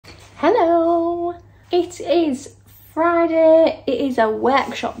Hello! It is Friday, it is a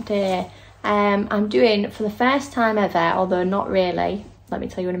workshop day. I'm doing, for the first time ever, although not really, let me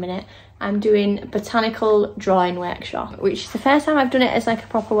tell you in a minute, I'm doing botanical drawing workshop, which is the first time I've done it as like a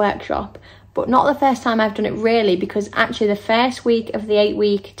proper workshop, but not the first time I've done it really, because actually the first week of the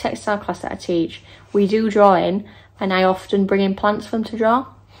 8-week textile class that I teach, we do drawing, and I often bring in plants for them to draw.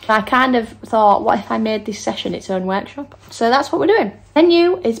 I kind of thought, what if I made this session its own workshop? So that's what we're doing.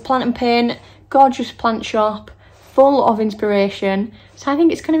 Menu is Plant and Paint, gorgeous plant shop, full of inspiration. So I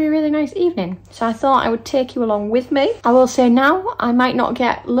think it's going to be a really nice evening. So I thought I would take you along with me. I will say now, I might not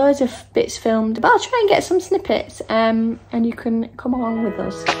get loads of bits filmed, but I'll try and get some snippets and you can come along with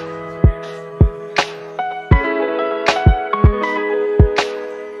us.